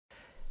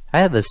I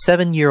have a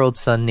 7-year-old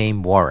son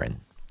named Warren.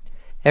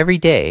 Every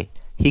day,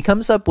 he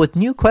comes up with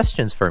new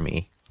questions for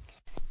me.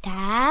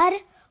 Dad,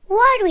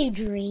 why do we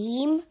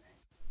dream?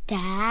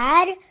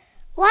 Dad,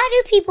 why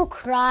do people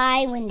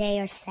cry when they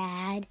are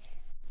sad,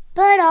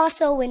 but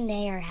also when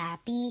they are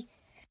happy?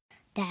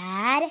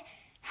 Dad,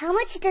 how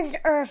much does the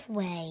Earth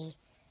weigh?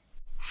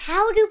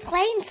 How do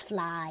planes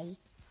fly?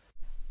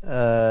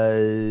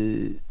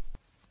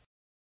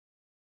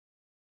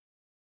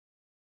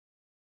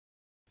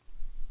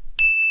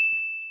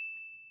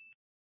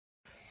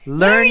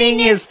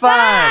 Learning is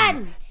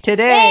fun!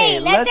 Today,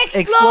 let's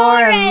explore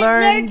and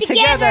learn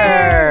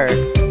together!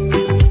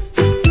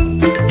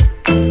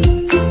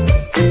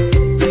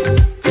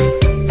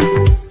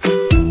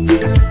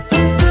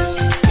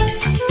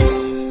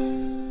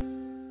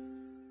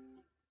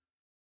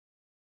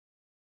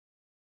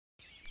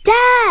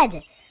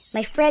 Dad!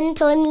 My friend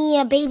told me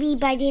a baby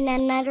biting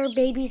another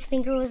baby's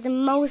finger was the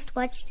most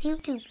watched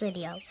YouTube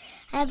video.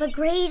 I have a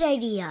great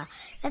idea.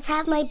 Let's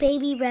have my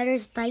baby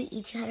brothers bite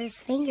each other's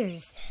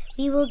fingers.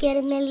 We will get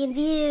 1 million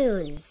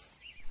views.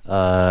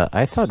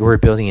 I thought we were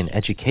building an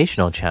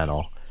educational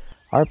channel.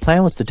 Our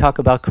plan was to talk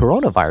about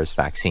coronavirus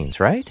vaccines,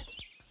 right?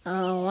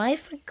 Oh, I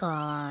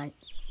forgot.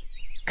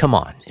 Come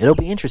on, it'll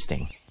be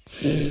interesting.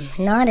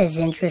 Not as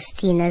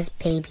interesting as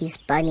babies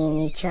biting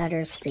each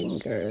other's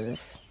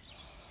fingers.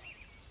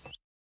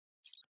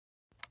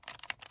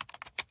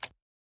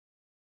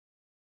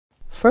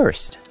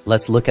 First,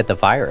 let's look at the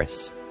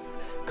virus.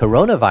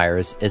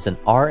 Coronavirus is an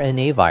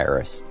RNA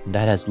virus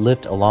that has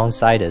lived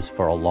alongside us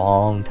for a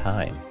long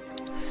time.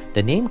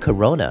 The name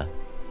corona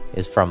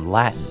is from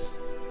Latin,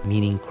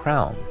 meaning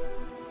crown.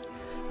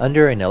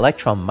 Under an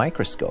electron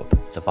microscope,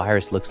 the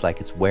virus looks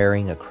like it's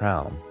wearing a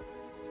crown.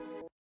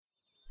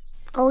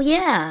 Oh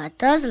yeah, it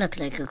does look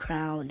like a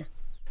crown.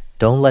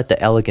 Don't let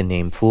the elegant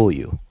name fool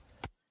you.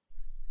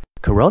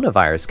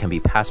 Coronavirus can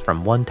be passed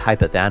from one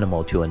type of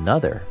animal to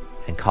another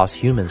and cause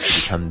humans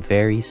to become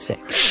very sick.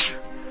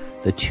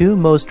 The two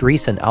most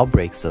recent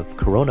outbreaks of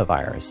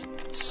coronavirus,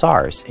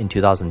 SARS in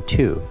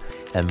 2002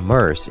 and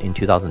MERS in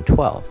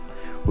 2012,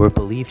 were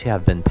believed to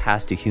have been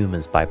passed to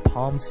humans by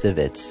palm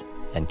civets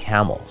and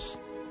camels.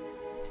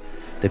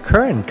 The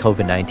current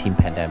COVID-19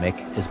 pandemic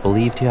is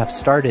believed to have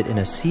started in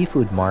a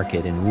seafood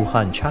market in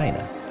Wuhan,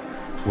 China,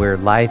 where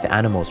live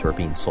animals were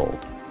being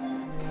sold.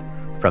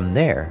 From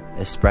there,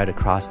 it spread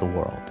across the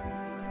world.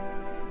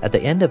 At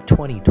the end of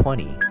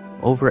 2020,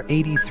 over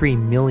 83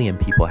 million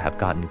people have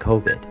gotten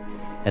COVID,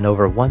 and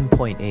over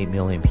 1.8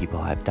 million people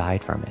have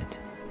died from it.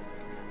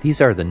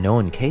 These are the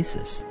known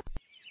cases.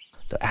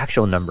 The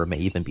actual number may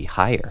even be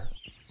higher.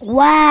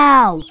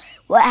 Wow!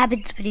 What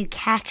happens when you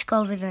catch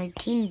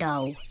COVID-19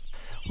 though?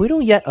 We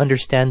don't yet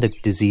understand the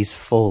disease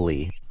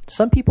fully.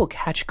 Some people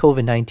catch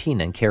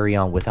COVID-19 and carry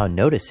on without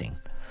noticing,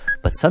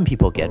 but some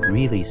people get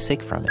really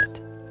sick from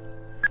it.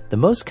 The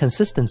most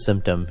consistent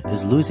symptom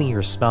is losing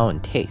your smell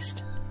and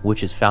taste,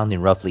 which is found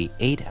in roughly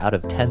 8 out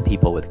of 10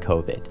 people with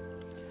COVID.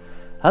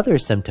 Other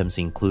symptoms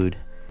include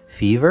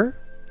fever,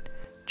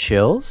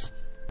 chills,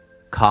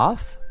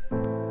 cough,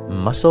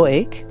 muscle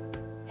ache,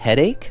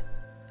 headache,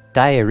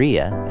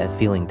 diarrhea, and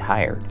feeling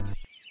tired.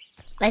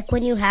 Like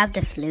when you have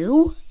the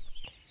flu?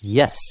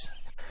 Yes.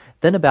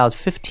 Then about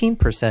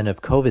 15%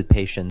 of COVID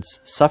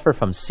patients suffer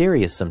from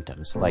serious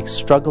symptoms like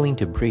struggling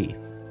to breathe.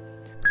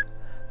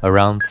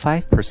 Around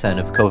 5%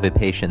 of COVID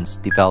patients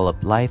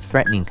develop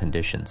life-threatening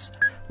conditions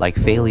like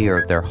failure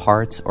of their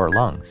hearts or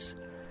lungs.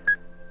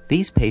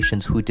 These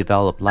patients who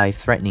develop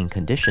life-threatening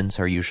conditions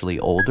are usually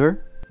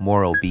older,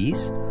 more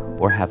obese,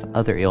 or have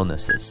other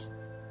illnesses.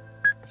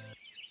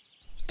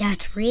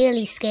 That's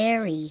really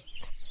scary.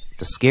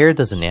 The scare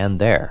doesn't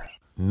end there.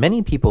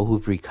 Many people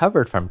who've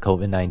recovered from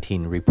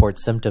COVID-19 report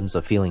symptoms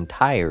of feeling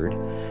tired,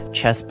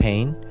 chest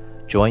pain,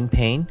 joint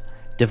pain,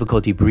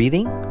 difficulty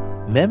breathing,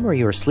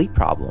 memory or sleep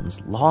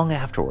problems long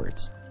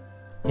afterwards.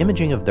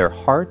 Imaging of their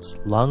hearts,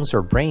 lungs,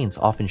 or brains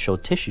often show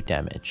tissue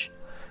damage,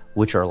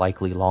 which are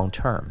likely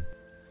long-term.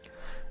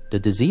 The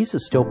disease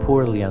is still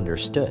poorly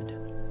understood,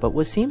 but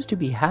what seems to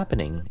be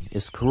happening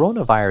is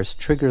coronavirus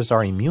triggers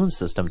our immune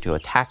system to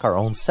attack our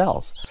own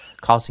cells,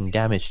 causing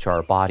damage to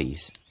our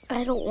bodies.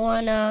 I don't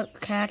want to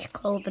catch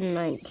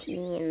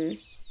COVID-19.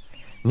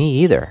 Me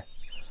either.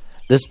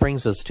 This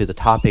brings us to the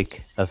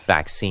topic of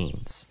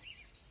vaccines.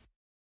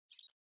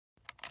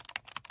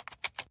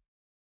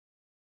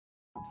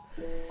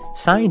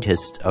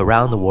 Scientists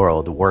around the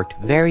world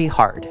worked very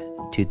hard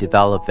to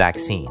develop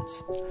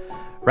vaccines.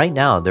 Right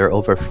now, there are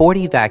over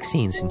 40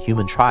 vaccines in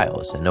human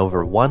trials and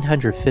over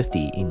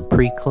 150 in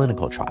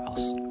preclinical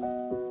trials.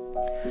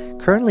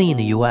 Currently in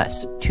the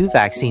US, 2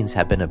 vaccines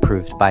have been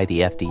approved by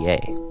the FDA.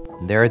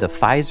 They're the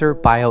Pfizer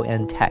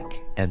BioNTech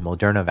and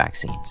Moderna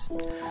vaccines.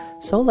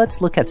 So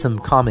let's look at some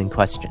common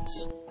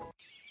questions.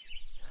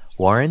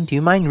 Warren, do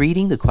you mind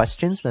reading the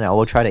questions, then I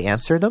will try to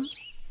answer them?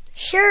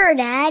 Sure,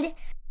 Dad.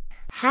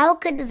 How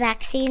could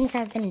vaccines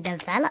have been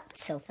developed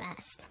so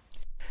fast?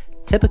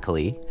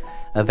 Typically,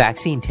 a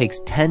vaccine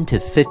takes 10 to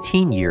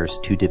 15 years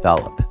to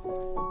develop.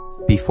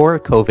 Before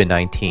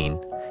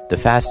COVID-19, the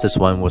fastest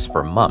one was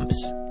for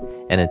mumps,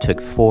 and it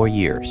took 4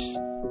 years.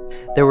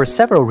 There were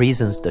several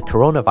reasons the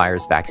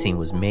coronavirus vaccine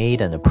was made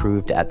and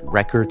approved at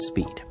record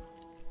speed.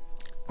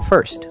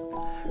 First,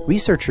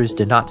 researchers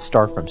did not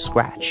start from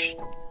scratch.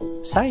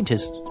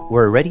 Scientists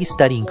were already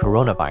studying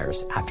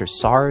coronavirus after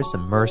SARS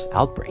and MERS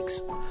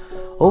outbreaks.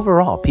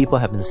 Overall, people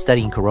have been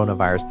studying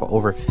coronavirus for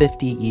over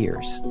 50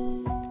 years.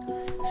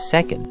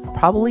 Second,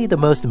 probably the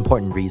most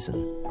important reason,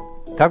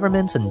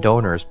 governments and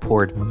donors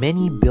poured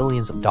many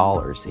billions of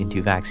dollars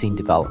into vaccine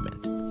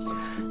development.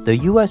 The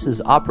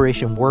US's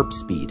Operation Warp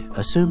Speed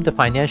assumed the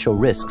financial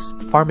risks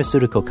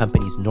pharmaceutical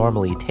companies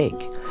normally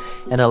take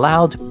and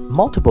allowed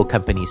multiple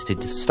companies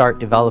to start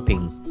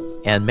developing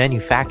and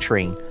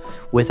manufacturing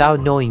without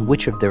knowing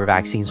which of their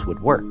vaccines would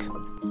work.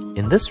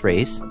 In this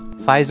race,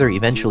 Pfizer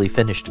eventually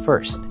finished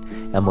first,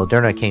 and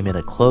Moderna came in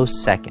a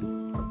close second.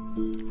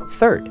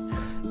 Third,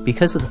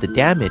 because of the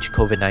damage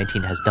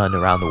COVID-19 has done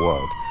around the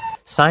world,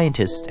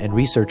 scientists and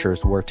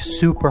researchers worked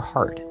super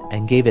hard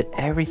and gave it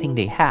everything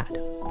they had.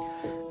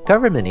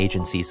 Government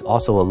agencies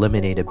also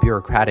eliminated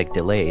bureaucratic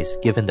delays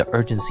given the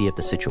urgency of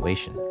the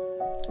situation.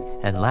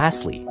 And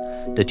lastly,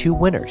 the two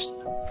winners,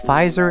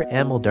 Pfizer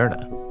and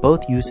Moderna,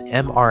 both use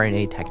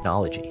mRNA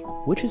technology,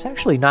 which is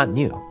actually not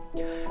new.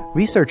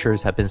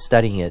 Researchers have been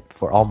studying it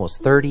for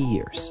almost 30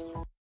 years.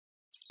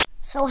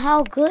 So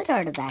how good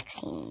are the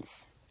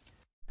vaccines?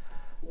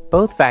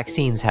 Both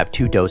vaccines have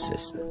 2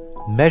 doses.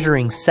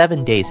 Measuring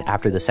 7 days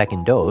after the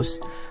second dose,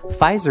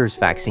 Pfizer's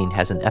vaccine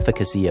has an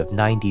efficacy of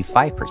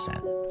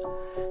 95%.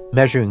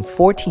 Measuring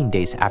 14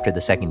 days after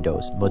the second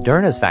dose,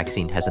 Moderna's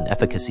vaccine has an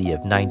efficacy of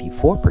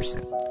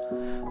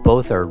 94%.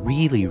 Both are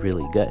really,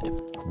 really good,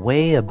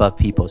 way above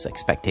people's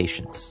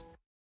expectations.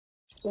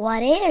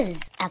 What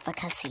is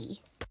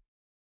efficacy?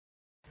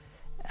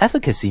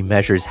 Efficacy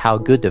measures how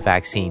good the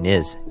vaccine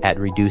is at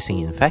reducing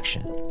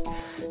infection.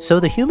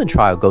 So the human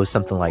trial goes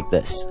something like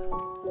this.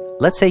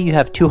 Let's say you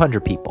have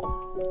 200 people.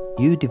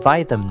 You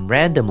divide them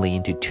randomly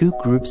into 2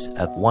 groups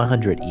of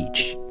 100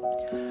 each.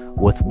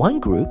 With one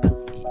group,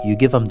 you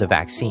give them the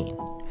vaccine.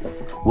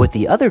 With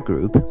the other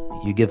group,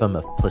 you give them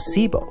a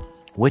placebo,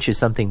 which is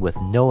something with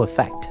no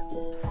effect.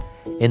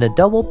 In a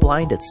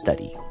double-blinded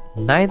study,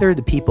 neither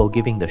the people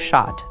giving the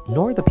shot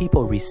nor the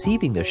people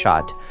receiving the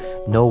shot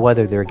know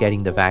whether they're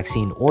getting the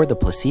vaccine or the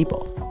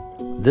placebo.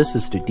 This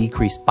is to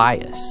decrease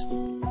bias.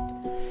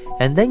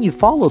 And then you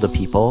follow the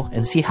people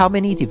and see how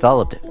many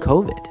developed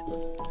COVID.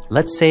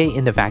 Let's say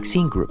in the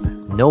vaccine group,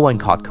 no one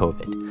caught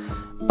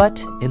COVID.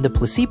 But in the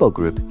placebo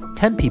group,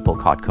 10 people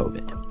caught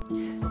COVID.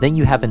 Then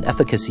you have an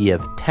efficacy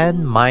of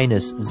 10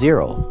 minus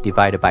 0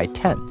 divided by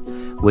 10,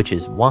 which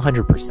is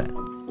 100%.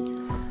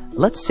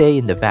 Let's say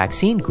in the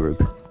vaccine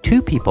group,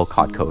 2 people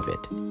caught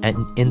COVID,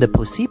 and in the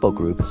placebo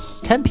group,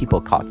 10 people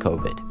caught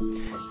COVID.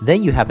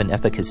 Then you have an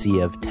efficacy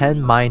of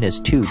 10 minus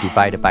 2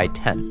 divided by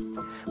 10,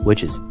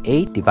 which is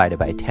 8 divided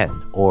by 10,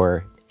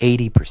 or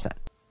 80%.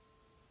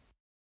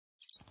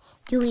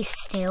 Do we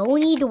still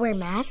need to wear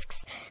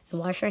masks and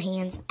wash our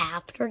hands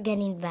after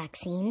getting the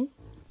vaccine?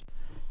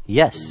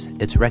 Yes,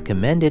 it's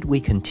recommended we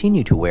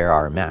continue to wear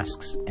our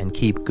masks and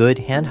keep good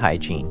hand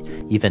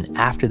hygiene even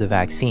after the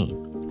vaccine.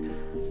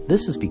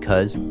 This is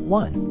because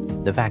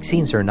 1. The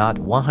vaccines are not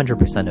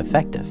 100%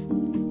 effective.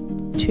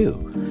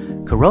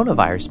 2.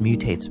 Coronavirus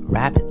mutates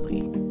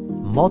rapidly.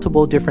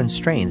 Multiple different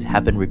strains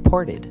have been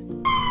reported,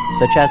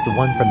 such as the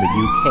one from the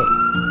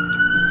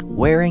UK.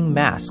 Wearing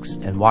masks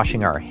and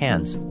washing our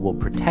hands will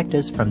protect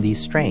us from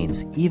these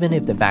strains even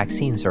if the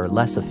vaccines are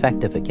less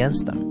effective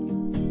against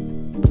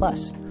them.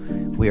 Plus,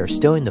 we are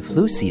still in the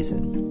flu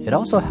season. It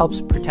also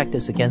helps protect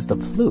us against the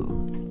flu.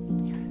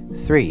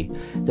 3.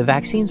 The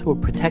vaccines will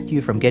protect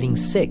you from getting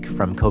sick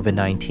from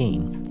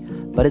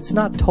COVID-19, but it's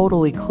not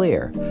totally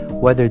clear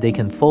whether they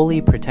can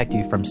fully protect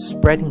you from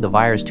spreading the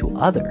virus to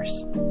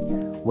others.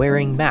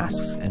 Wearing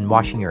masks and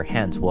washing your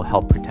hands will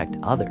help protect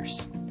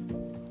others.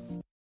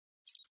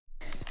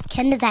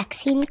 Can the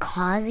vaccine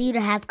cause you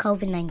to have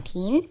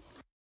COVID-19?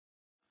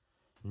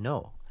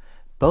 No.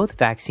 Both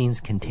vaccines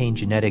contain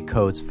genetic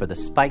codes for the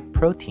spike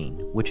protein,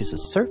 which is a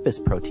surface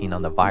protein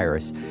on the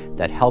virus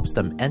that helps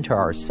them enter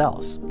our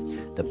cells.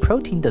 The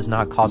protein does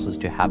not cause us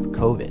to have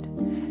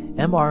COVID.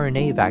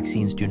 mRNA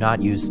vaccines do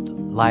not use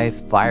live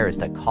virus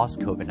that cause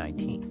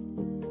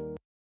COVID-19.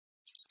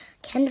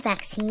 Can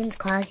vaccines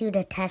cause you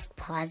to test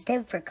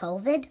positive for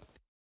COVID?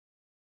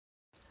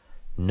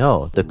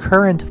 No, the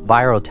current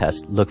viral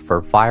tests look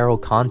for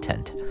viral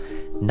content.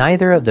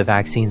 Neither of the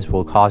vaccines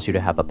will cause you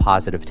to have a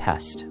positive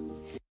test.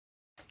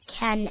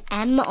 Can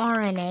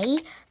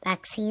mRNA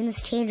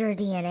vaccines change our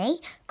DNA,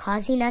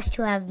 causing us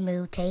to have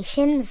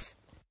mutations?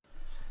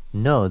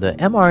 No, the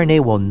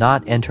mRNA will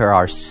not enter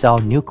our cell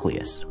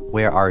nucleus,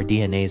 where our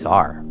DNAs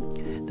are.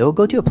 They will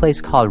go to a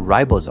place called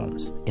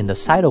ribosomes, in the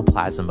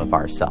cytoplasm of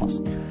our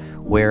cells,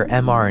 where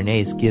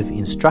mRNAs give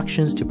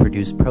instructions to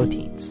produce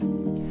proteins.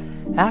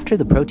 After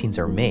the proteins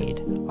are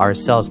made, our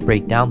cells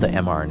break down the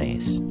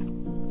mRNAs.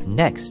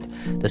 Next,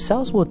 the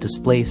cells will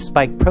display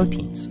spike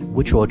proteins,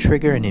 which will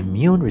trigger an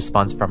immune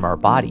response from our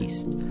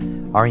bodies.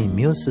 Our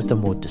immune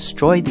system will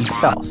destroy these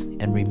cells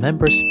and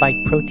remember spike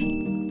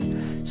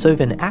protein. So if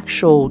an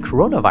actual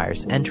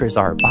coronavirus enters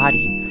our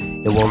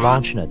body, it will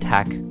launch an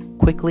attack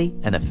quickly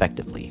and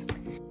effectively.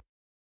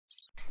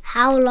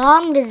 How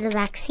long does the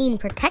vaccine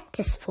protect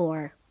us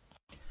for?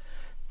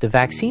 The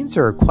vaccines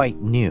are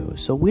quite new,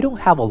 so we don't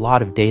have a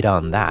lot of data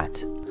on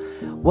that.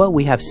 What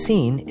we have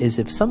seen is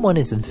if someone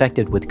is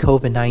infected with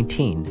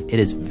COVID-19, it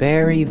is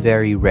very,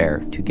 very rare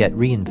to get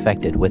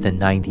reinfected within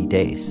 90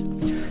 days.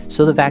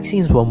 So the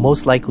vaccines will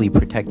most likely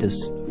protect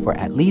us for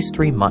at least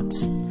 3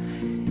 months.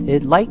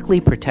 It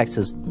likely protects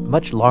us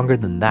much longer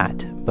than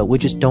that, but we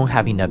just don't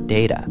have enough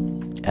data.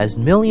 As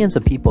millions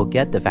of people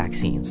get the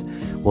vaccines,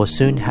 we'll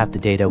soon have the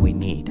data we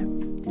need.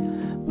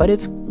 But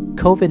if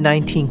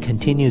COVID-19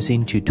 continues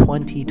into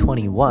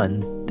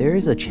 2021, there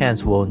is a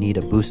chance we'll need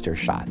a booster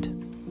shot.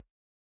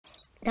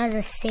 Does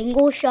a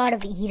single shot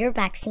of either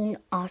vaccine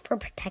offer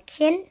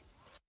protection?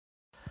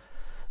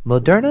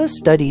 Moderna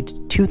studied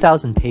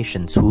 2,000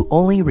 patients who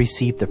only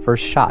received the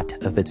first shot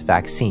of its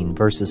vaccine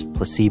versus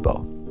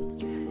placebo.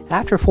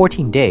 After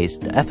 14 days,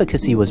 the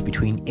efficacy was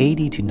between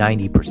 80 to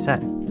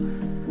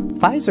 90%.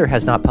 Pfizer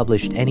has not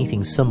published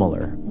anything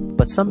similar,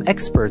 but some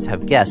experts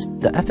have guessed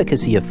the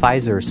efficacy of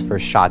Pfizer's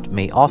first shot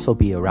may also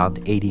be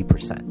around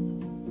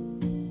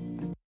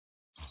 80%.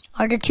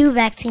 Are the two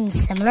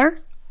vaccines similar?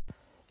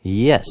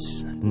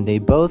 Yes, and they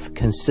both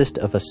consist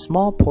of a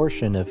small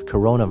portion of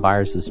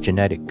coronavirus's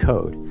genetic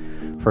code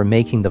for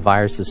making the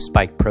virus's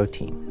spike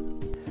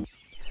protein.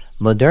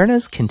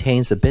 Moderna's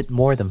contains a bit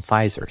more than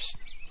Pfizer's.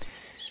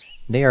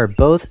 They are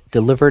both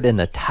delivered in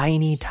a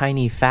tiny,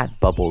 tiny fat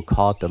bubble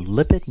called the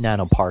lipid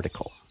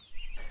nanoparticle.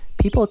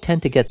 People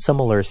tend to get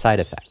similar side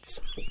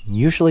effects,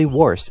 usually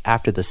worse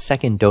after the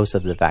second dose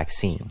of the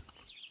vaccine.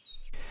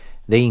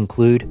 They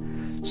include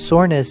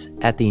soreness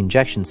at the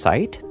injection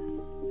site,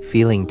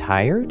 feeling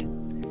tired,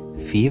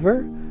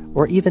 fever,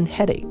 or even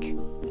headache.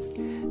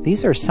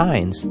 These are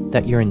signs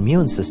that your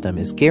immune system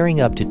is gearing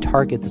up to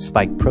target the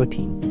spike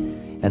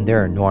protein, and they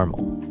are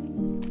normal.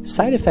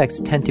 Side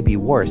effects tend to be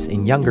worse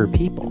in younger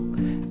people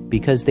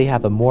because they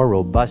have a more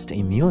robust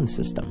immune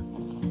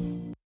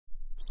system.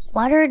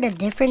 What are the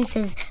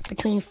differences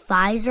between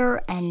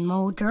Pfizer and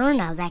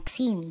Moderna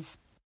vaccines?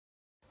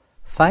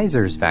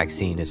 Pfizer's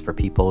vaccine is for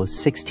people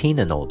 16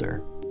 and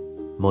older.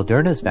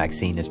 Moderna's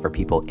vaccine is for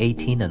people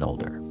 18 and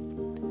older.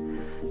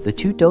 The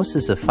 2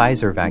 doses of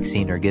Pfizer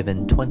vaccine are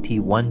given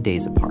 21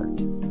 days apart,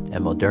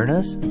 and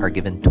Moderna's are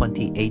given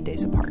 28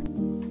 days apart.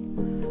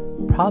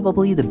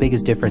 Probably the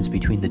biggest difference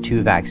between the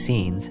 2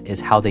 vaccines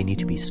is how they need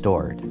to be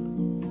stored.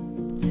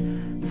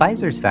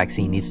 Pfizer's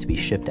vaccine needs to be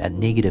shipped at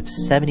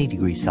 -70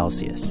 degrees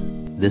Celsius.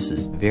 This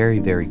is very,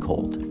 very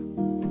cold.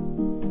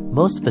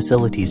 Most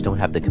facilities don't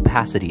have the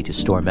capacity to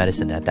store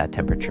medicine at that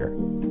temperature.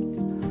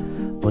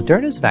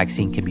 Moderna's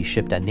vaccine can be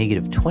shipped at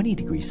 -20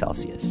 degrees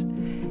Celsius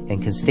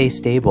and can stay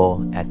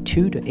stable at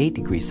 2 to 8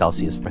 degrees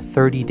Celsius for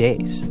 30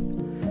 days.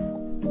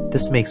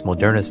 This makes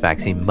Moderna's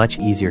vaccine much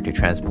easier to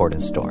transport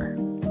and store.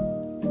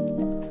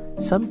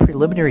 Some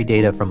preliminary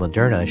data from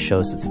Moderna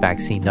shows its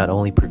vaccine not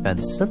only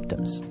prevents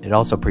symptoms, it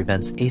also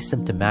prevents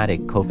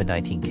asymptomatic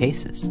COVID-19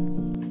 cases.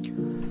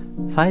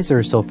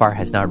 Pfizer so far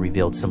has not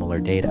revealed similar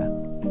data.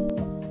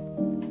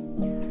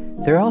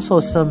 There are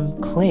also some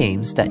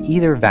claims that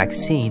either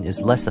vaccine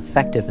is less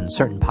effective in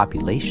certain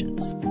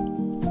populations.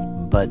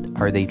 But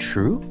are they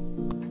true?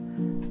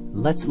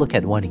 Let's look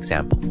at one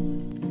example.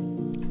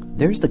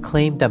 There's the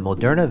claim that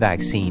Moderna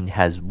vaccine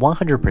has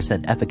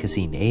 100%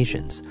 efficacy in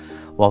Asians,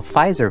 while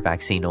Pfizer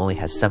vaccine only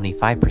has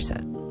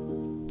 75%.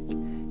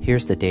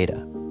 Here's the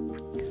data.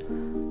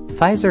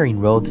 Pfizer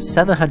enrolled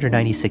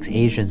 796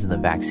 Asians in the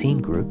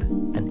vaccine group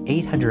and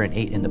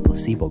 808 in the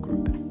placebo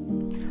group.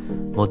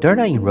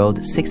 Moderna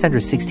enrolled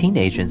 616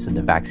 Asians in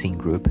the vaccine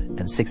group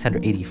and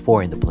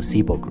 684 in the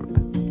placebo group.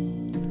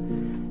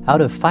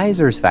 Out of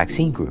Pfizer's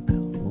vaccine group,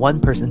 1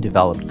 person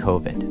developed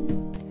COVID.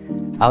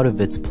 Out of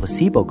its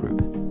placebo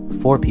group,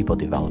 4 people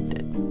developed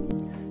it.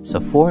 So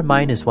 4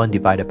 minus 1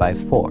 divided by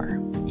 4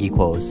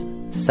 equals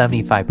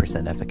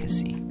 75%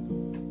 efficacy.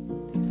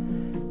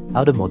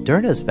 Out of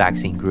Moderna's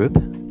vaccine group,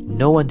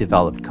 no one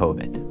developed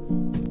COVID.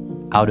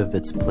 Out of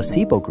its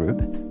placebo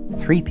group,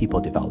 3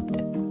 people developed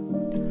it.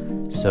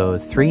 So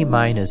 3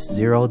 minus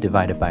 0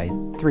 divided by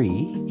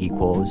 3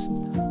 equals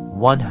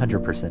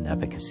 100%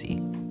 efficacy.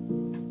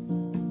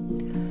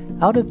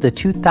 Out of the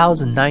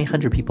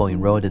 2,900 people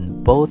enrolled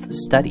in both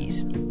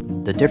studies,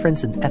 the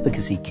difference in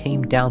efficacy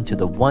came down to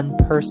the 1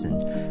 person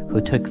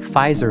who took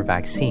Pfizer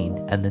vaccine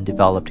and then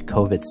developed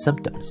COVID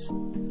symptoms.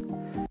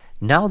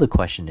 Now the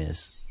question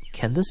is,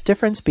 can this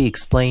difference be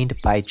explained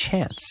by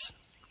chance?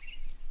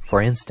 For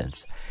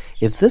instance,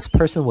 if this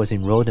person was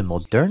enrolled in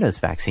Moderna's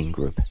vaccine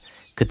group,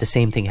 could the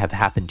same thing have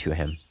happened to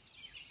him?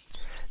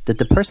 Did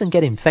the person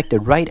get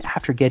infected right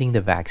after getting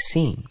the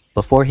vaccine,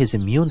 before his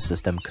immune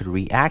system could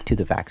react to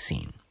the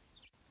vaccine?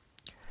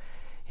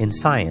 In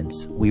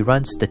science, we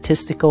run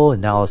statistical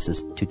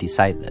analysis to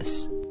decide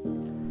this.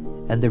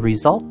 And the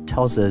result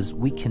tells us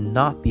we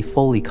cannot be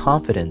fully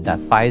confident that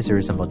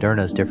Pfizer's and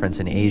Moderna's difference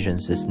in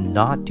Asians is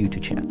not due to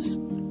chance.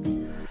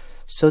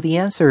 So the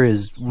answer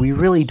is we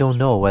really don't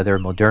know whether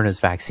Moderna's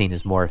vaccine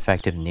is more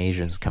effective in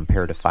Asians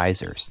compared to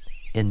Pfizer's.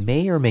 It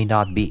may or may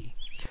not be.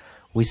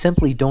 We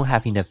simply don't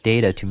have enough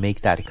data to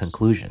make that a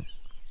conclusion.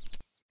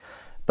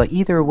 But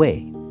either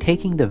way,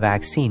 taking the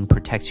vaccine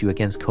protects you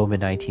against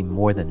COVID-19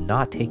 more than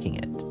not taking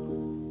it.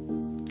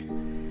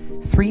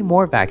 3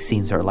 more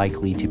vaccines are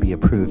likely to be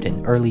approved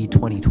in early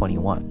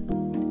 2021.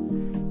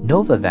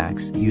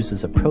 Novavax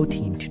uses a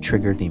protein to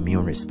trigger the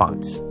immune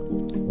response,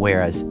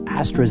 whereas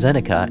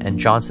AstraZeneca and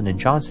Johnson &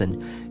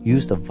 Johnson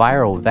used a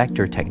viral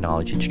vector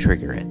technology to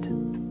trigger it.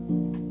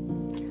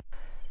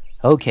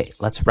 Okay,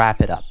 let's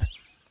wrap it up.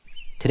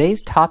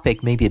 Today's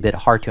topic may be a bit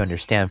hard to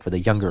understand for the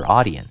younger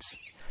audience.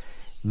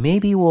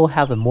 Maybe we'll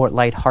have a more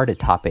lighthearted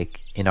topic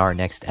in our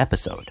next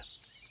episode.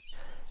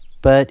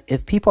 But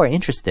if people are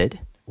interested,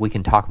 we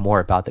can talk more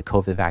about the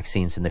COVID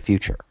vaccines in the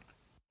future.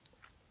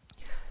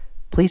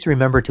 Please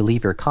remember to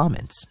leave your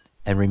comments,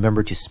 and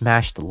remember to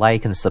smash the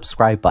like and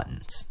subscribe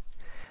buttons.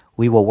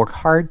 We will work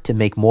hard to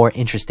make more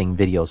interesting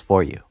videos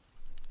for you.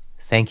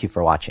 Thank you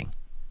for watching.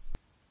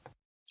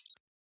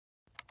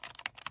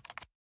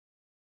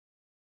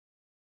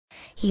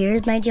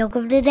 Here's my joke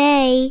of the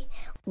day.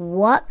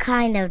 What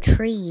kind of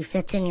tree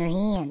fits in your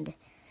hand?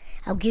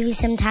 I'll give you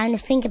some time to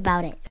think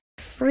about it.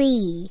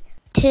 3,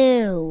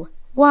 2,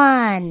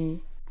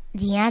 1.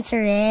 The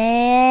answer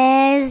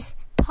is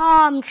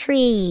palm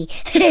tree.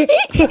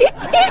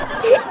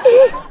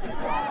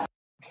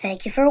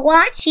 Thank you for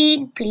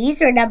watching.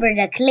 Please remember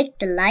to click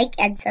the like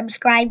and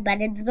subscribe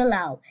buttons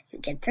below. You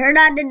can turn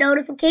on the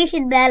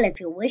notification bell if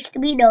you wish to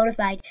be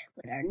notified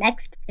when our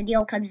next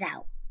video comes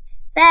out.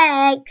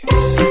 Thanks!